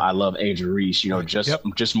Clark. Sure. I love Angel Reese,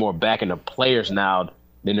 just more backing the players now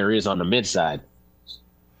than there is on the mid side.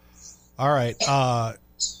 All right.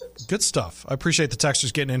 Good stuff. I appreciate the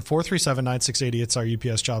texters getting in. 437-9680. It's our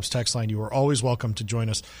UPS Jobs text line. You are always welcome to join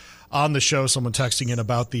us on the show. Someone texting in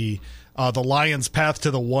about the Lions' path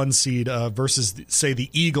to the 1 seed versus, say, the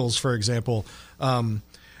Eagles, for example.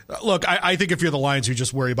 Look, I think if you're the Lions, you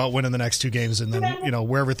just worry about winning the next 2 games, and then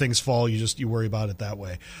wherever things fall, you worry about it that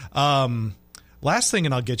way. Last thing,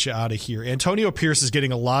 and I'll get you out of here. Antonio Pierce is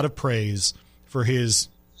getting a lot of praise for his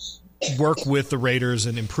work with the Raiders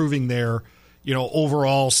and improving their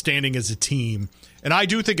overall standing as a team. And I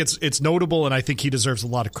do think it's notable, and I think he deserves a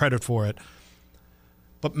lot of credit for it.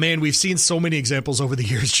 But, man, we've seen so many examples over the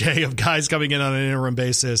years, Jay, of guys coming in on an interim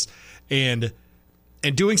basis and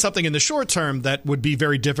doing something in the short term that would be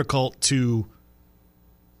very difficult to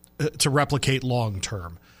replicate long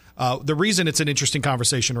term. The reason it's an interesting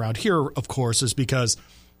conversation around here, of course, is because,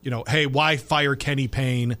 hey, why fire Kenny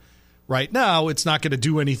Payne right now? It's not going to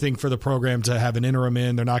do anything for the program to have an interim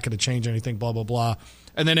in. They're not going to change anything, blah, blah, blah.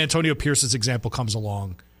 And then Antonio Pierce's example comes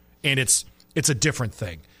along, and it's a different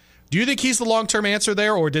thing. Do you think he's the long-term answer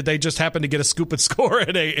there, or did they just happen to get a scoop and score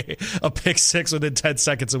at a pick six within 10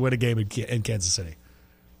 seconds and win a game in Kansas City?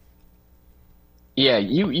 Yeah,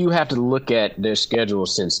 you have to look at their schedule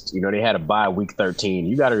since, they had a bye week 13.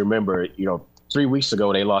 You got to remember, 3 weeks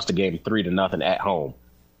ago they lost a game 3-0 at home.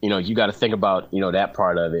 You got to think about, that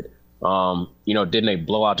part of it. Didn't they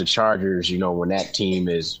blow out the Chargers, when that team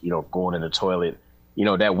is, going in the toilet?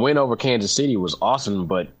 That win over Kansas City was awesome,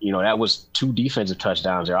 but, that was 2 defensive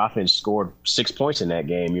touchdowns. Their offense scored 6 points in that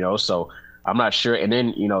game, so I'm not sure. And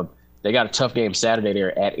then, they got a tough game Saturday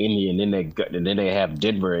there at Indy, and then they have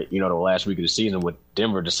Denver, the last week of the season, with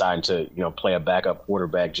Denver deciding to, play a backup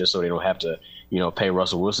quarterback just so they don't have to, pay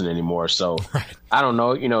Russell Wilson anymore. So right. I don't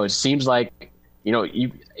know. It seems like,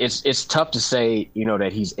 it's tough to say,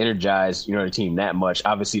 that he's energized, the team that much.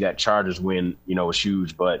 Obviously that Chargers win, was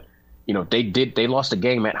huge, but they lost a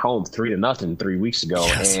game at home 3-0 3 weeks ago.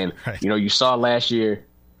 Yes, and, right. You saw last year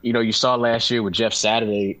with Jeff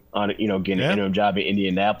Saturday on, getting an interim job in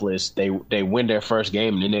Indianapolis. They win their first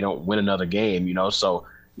game and then they don't win another game, so,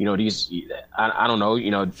 these, I don't know,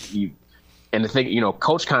 and the thing,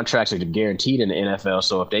 coach contracts are guaranteed in the NFL.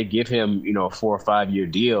 So if they give him, a 4 or 5 year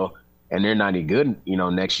deal and they're not any good,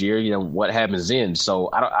 next year, what happens then? So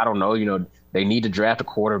I don't know, they need to draft a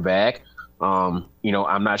quarterback. I'm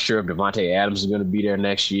not sure if Devontae Adams is going to be there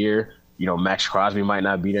next year. Max Crosby might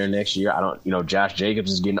not be there next year. Josh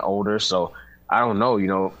Jacobs is getting older. So I don't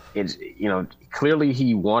know, it's, clearly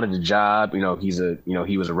he wanted the job.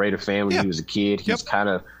 He was a Raider fan when he was a kid. He's kind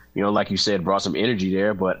of, like you said, brought some energy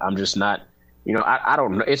there, but I'm just not, I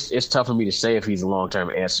don't know. It's tough for me to say if he's a long-term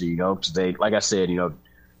answer, because they, like I said,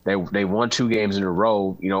 they won 2 games in a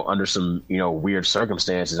row, under some, weird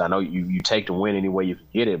circumstances. I know you take the win any way you can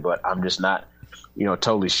get it, but I'm just not,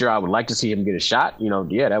 totally sure. I would like to see him get a shot.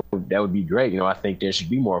 That would be great. I think there should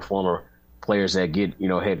be more former players that get,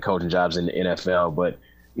 head coaching jobs in the NFL. But,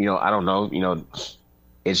 I don't know.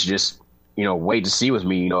 It's just, wait to see with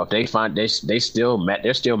me. If they find they're still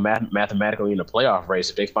mathematically in the playoff race.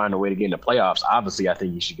 If they find a way to get in the playoffs, obviously I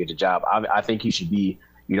think he should get the job. I think he should be,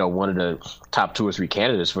 one of the top 2 or 3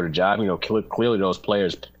 candidates for the job. Clearly those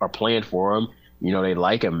players are playing for him. They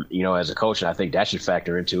like him, as a coach, and I think that should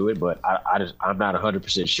factor into it. But I'm not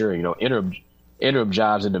 100% sure. Interim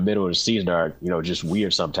jobs in the middle of the season are, just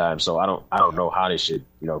weird sometimes. So I don't know how they should,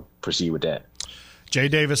 proceed with that. Jay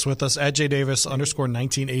Davis with us at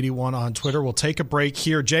JDavis_1981 on Twitter. We'll take a break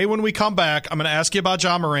here. Jay, when we come back, I'm going to ask you about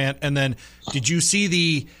John Morant. And then did you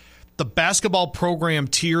see the basketball program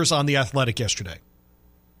tiers on The Athletic yesterday?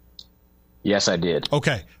 Yes, I did.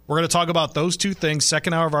 Okay. We're going to talk about those two things.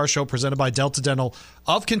 Second hour of our show presented by Delta Dental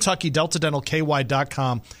of Kentucky,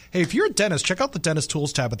 deltadentalky.com. Hey, if you're a dentist, check out the Dentist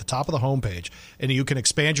Tools tab at the top of the homepage, and you can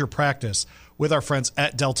expand your practice with our friends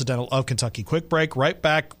at Delta Dental of Kentucky. Quick break. Right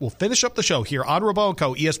back. We'll finish up the show here on Rabaut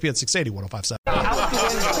Co, ESPN 680, 105.7.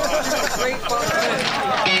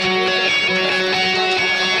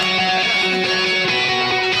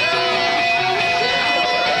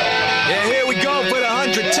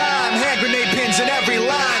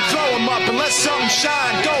 Something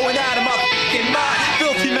shine, going out of my fucking mind.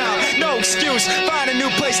 Filthy mouth, no excuse. Find a new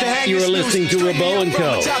place to hang. You are listening to Rabaut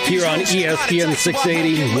Co. here on ESPN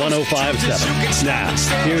 680 105.7. Now,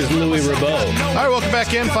 here's Louis Rabaut. All right, welcome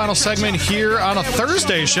back in. Final segment here on a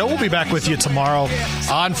Thursday show. We'll be back with you tomorrow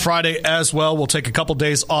on Friday as well. We'll take a couple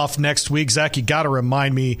days off next week. Zach, you got to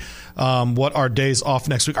remind me what our days off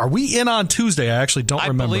next week. Are we in on Tuesday? I actually don't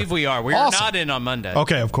remember. I believe we are. We are not in on Monday.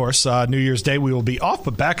 Okay, of course. New Year's Day we will be off,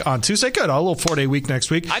 but back on Tuesday. Good. A little 4-day week next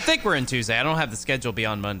week. I think we're in Tuesday. I don't have the schedule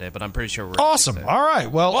beyond Monday, but I'm pretty sure we're awesome. In Tuesday. All right.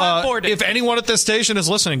 Well, if anyone at this station is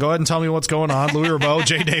listening, go ahead and tell me what's going on. Louis Rabaut,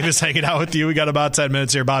 Jay Davis hanging out with you. We got about 10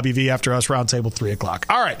 minutes here. Bobby V after us, roundtable 3 o'clock.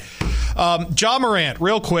 All right. Ja Morant,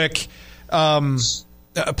 real quick.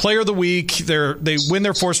 Player of the week. They win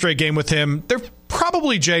their 4th straight game with him. They're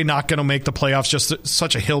probably, Jay, not going to make the playoffs. Just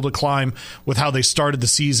such a hill to climb with how they started the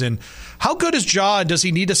season. How good is Ja? Does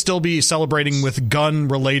he need to still be celebrating with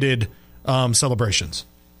gun-related celebrations?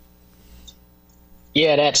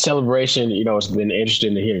 Yeah, that celebration, it's been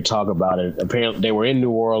interesting to hear to talk about it. Apparently, they were in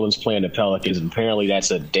New Orleans playing the Pelicans, and apparently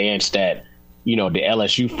that's a dance that, the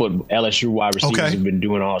LSU wide receivers have been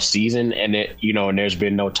doing all season, and and there's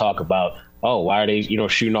been no talk about, why are they,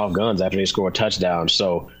 shooting off guns after they score a touchdown?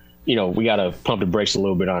 So, we got to pump the brakes a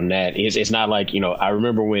little bit on that. It's not like, I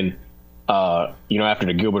remember when, after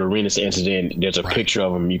the Gilbert Arenas incident, there's a picture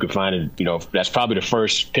of him. You can find it, that's probably the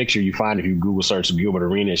first picture you find if you Google search Gilbert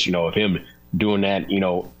Arenas, of him doing that,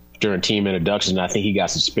 during team introduction. I think he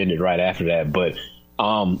got suspended right after that. But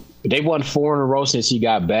they won 4 in a row since he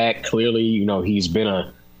got back. Clearly, he's been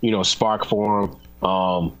a, spark for him.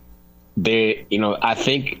 I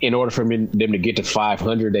think in order for them to get to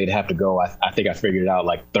 500, they'd have to go, I think I figured it out,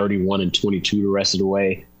 like 31-22 the rest of the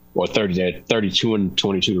way, or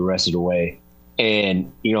 32-22 the rest of the way.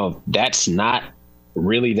 And, that's not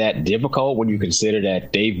really that difficult when you consider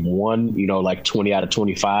that they've won, like 20 out of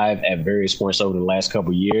 25 at various points over the last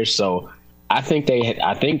couple of years. So I think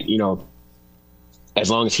as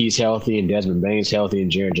long as he's healthy and Desmond Bain's healthy and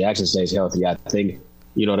Jaren Jackson stays healthy, I think,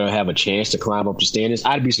 they'll have a chance to climb up the standings.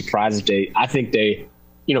 I'd be surprised if I think they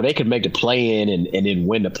could make the play-in and then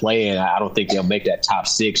win the play-in. I don't think they'll make that top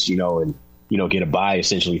 6, and, get a bye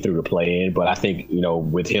essentially through the play-in. But I think,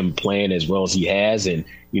 with him playing as well as he has and,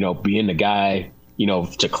 being the guy,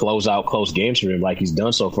 to close out close games for him like he's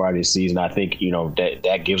done so far this season, I think,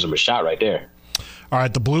 that gives him a shot right there. All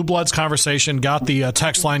right, the Blue Bloods conversation got the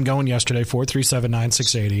text line going yesterday,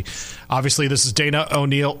 437-9680. Obviously, this is Dana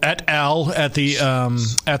O'Neill et al. at the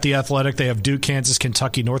Athletic. They have Duke, Kansas,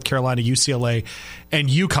 Kentucky, North Carolina, UCLA, and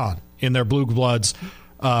UConn in their Blue Bloods.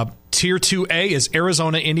 Tier 2A is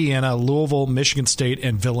Arizona, Indiana, Louisville, Michigan State,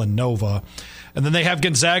 and Villanova. And then they have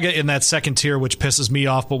Gonzaga in that second tier, which pisses me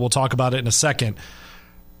off, but we'll talk about it in a second.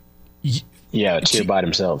 Yeah, a tier by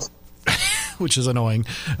themselves. Which is annoying.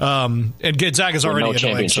 And Gonzaga's already annoying.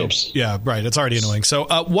 Championships. So, yeah, right. It's already annoying. So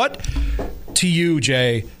what, to you,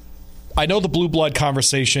 Jay, I know the Blue Blood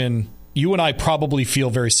conversation, you and I probably feel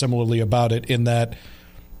very similarly about it in that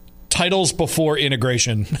titles before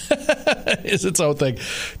integration is its own thing.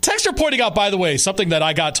 Texter pointing out, by the way, something that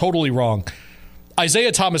I got totally wrong.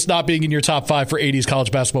 Isaiah Thomas not being in your top 5 for 80s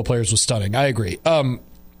college basketball players was stunning. I agree.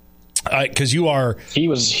 Because you are,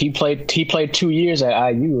 he played 2 years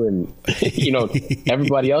at IU, and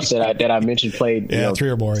everybody else that I mentioned played 3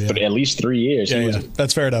 or more, for at least 3 years.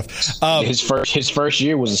 That's fair enough. His first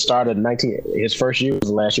year was the start of his first year was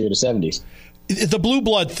the last year of the 70s. The Blue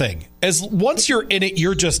Blood thing, as once you're in it,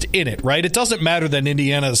 you're just in it, right? It doesn't matter that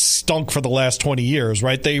Indiana stunk for the last 20 years,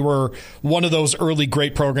 right? They were one of those early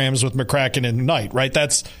great programs with McCracken and Knight, right?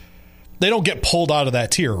 They don't get pulled out of that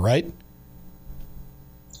tier, right?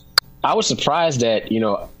 I was surprised that,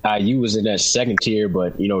 IU was in that second tier,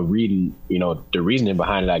 but, reading, the reasoning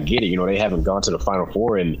behind it, I get it. They haven't gone to the Final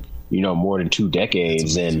Four in, more than 2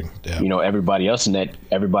 decades. And, everybody else in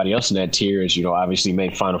that tier is, obviously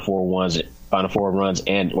made Final Four runs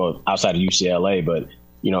and, well, outside of UCLA, but,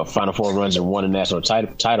 Final Four runs and won a national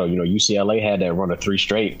title. UCLA had that run of 3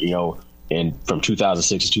 straight, and from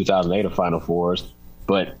 2006 to 2008 of Final Fours.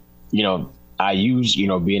 But, IU's,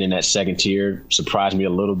 being in that second tier surprised me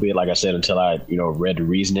a little bit, like I said, until I, read the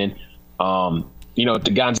reasoning.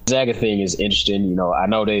 The Gonzaga thing is interesting. I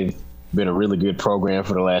know they've been a really good program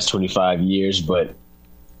for the last 25 years, but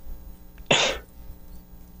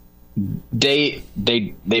they've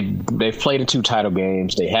played in 2 title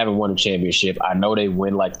games. They haven't won a championship. I know they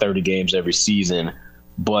win like 30 games every season,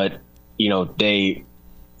 but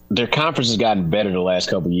their conference has gotten better the last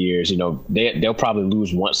couple of years. They'll probably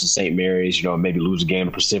lose once to St. Mary's, maybe lose a game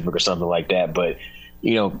to Pacific or something like that. But,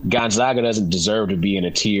 Gonzaga doesn't deserve to be in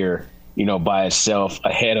a tier, by itself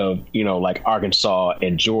ahead of, like Arkansas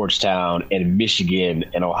and Georgetown and Michigan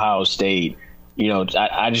and Ohio State.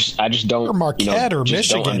 I just don't. Or Marquette or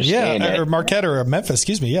Michigan. Yeah. Or Marquette or Memphis.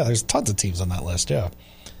 Excuse me. Yeah. There's tons of teams on that list. Yeah.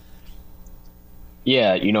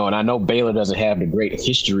 Yeah, and I know Baylor doesn't have the great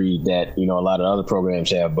history that, a lot of other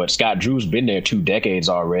programs have, but Scott Drew's been there 2 decades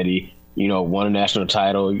already, won a national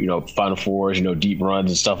title, Final Fours, deep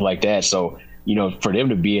runs and stuff like that. So, for them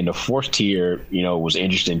to be in the 4th tier, was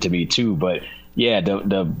interesting to me too. But yeah,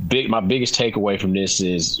 my biggest takeaway from this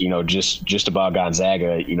is, just about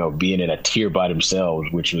Gonzaga, being in a tier by themselves,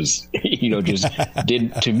 which was, just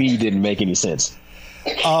didn't make any sense.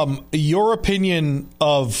 Your opinion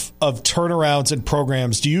of turnarounds and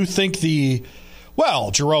programs, do you think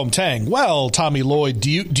Jerome Tang, Tommy Lloyd, do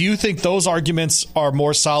you think those arguments are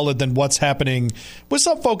more solid than what's happening with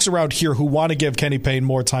some folks around here who want to give Kenny Payne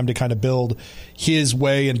more time to kind of build his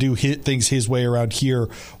way and do things his way around here?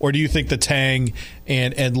 Or do you think the Tang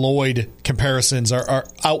and Lloyd comparisons are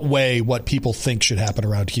outweigh what people think should happen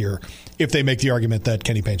around here if they make the argument that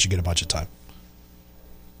Kenny Payne should get a bunch of time?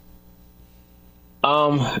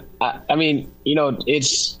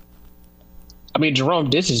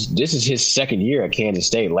 Jerome, this is his 2nd year at Kansas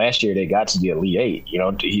State. Last year they got to the Elite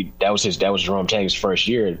 8. That was Jerome Tang's first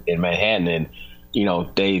year in Manhattan, and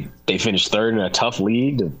they finished 3rd in a tough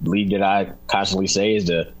league, the league that I constantly say is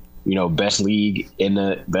the best league in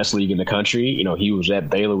the country. He was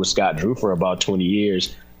at Baylor with Scott Drew for about 20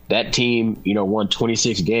 years. That team, won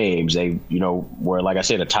 26 games. They, were, like I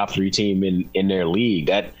said, a top 3 team in their league.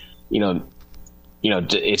 That,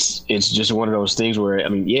 it's just one of those things where,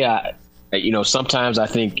 sometimes I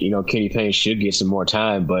think, Kenny Payne should get some more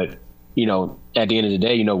time, but, at the end of the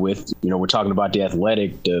day, we're talking about the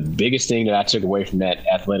athletic. The biggest thing that I took away from that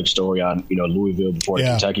athletic story on, Louisville before the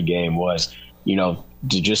Kentucky game was,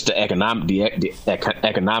 just the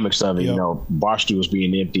economics of it, bar stools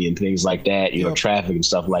being empty and things like that, traffic and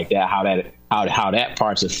stuff like that, how that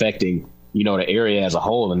part's affecting, the area as a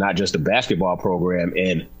whole and not just the basketball program.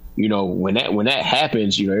 And, when that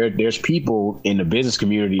happens, there's people in the business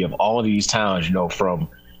community of all of these towns, from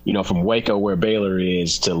Waco, where Baylor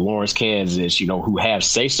is, to Lawrence, Kansas, who have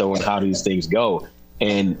say-so in how these things go.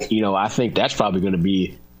 And, I think that's probably going to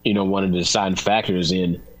be, one of the deciding factors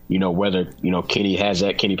in, whether, Kenny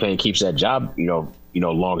Payne keeps that job,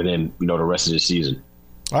 longer than, the rest of the season.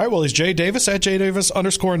 All right, well, he's Jay Davis at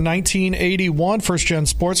JDavis_1981, First Gen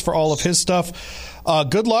Sports for all of his stuff.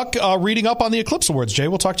 Good luck reading up on the Eclipse Awards, Jay.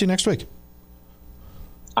 We'll talk to you next week.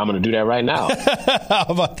 I'm going to do that right now. How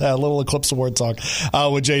about that? A little Eclipse Award talk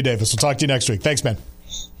with Jay Davis. We'll talk to you next week. Thanks, man.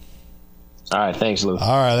 All right, thanks, Lou.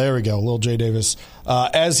 All right, there we go. Little Jay Davis,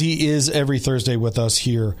 as he is every Thursday with us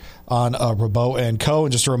here on Rabaut Co.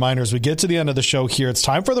 And just a reminder, as we get to the end of the show here, it's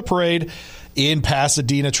time for the parade in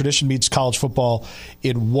Pasadena. Tradition meets college football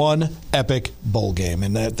in one epic bowl game.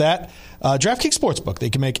 And that DraftKings Sportsbook, they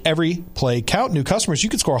can make every play count. New customers, you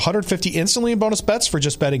can score $150 instantly in bonus bets for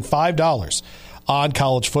just betting $5 on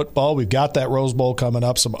college football. We've got that Rose Bowl coming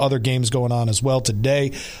up, some other games going on as well today.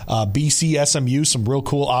 BC, SMU, some real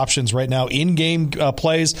cool options right now. In-game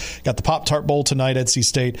plays. Got the Pop-Tart Bowl tonight at NC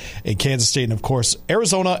State and Kansas State, and of course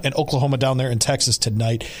Arizona and Oklahoma down there in Texas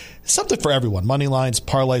tonight. Something for everyone. Money lines,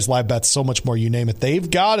 parlays, live bets, so much more, you name it.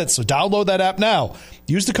 They've got it, so download that app now.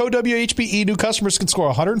 Use the code WHBE. New customers can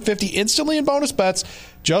score $150 instantly in bonus bets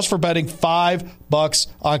just for betting $5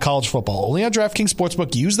 on college football. Only on DraftKings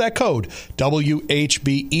Sportsbook. Use that code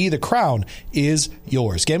WHBE. The crown is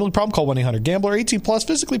yours. Gambling problem? Call 1-800-GAMBLER. 18 plus.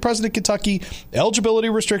 Physically present in Kentucky. Eligibility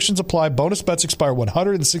restrictions apply. Bonus bets expire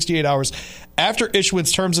 168 hours after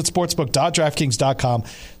issuance. Terms at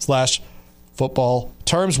sportsbook.draftkings.com/football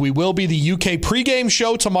terms. We will be the UK pregame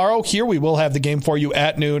show tomorrow. Here we will have the game for you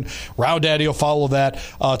at noon. Round Daddy will follow that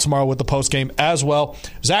tomorrow with the postgame as well.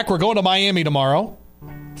 Zach, we're going to Miami tomorrow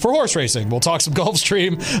for horse racing. We'll talk some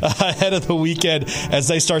Gulfstream ahead of the weekend as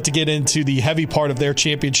they start to get into the heavy part of their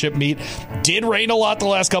championship meet. Did rain a lot the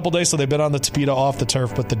last couple days, so they've been on the Tapeta off the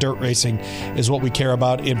turf, but the dirt racing is what we care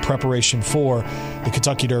about in preparation for the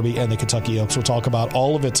Kentucky Derby and the Kentucky Oaks. We'll talk about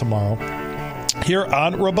all of it tomorrow. here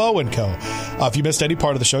on Rabaut Co. If you missed any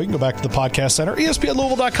part of the show, you can go back to the podcast center,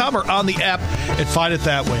 ESPNLouisville.com, or on the app and find it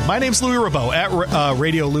that way. My name's Louis Rabaut at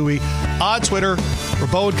Radio Louis on Twitter,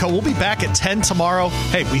 Rabaut Co. We'll be back at 10 tomorrow.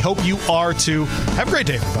 Hey, we hope you are too. Have a great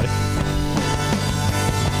day, everybody.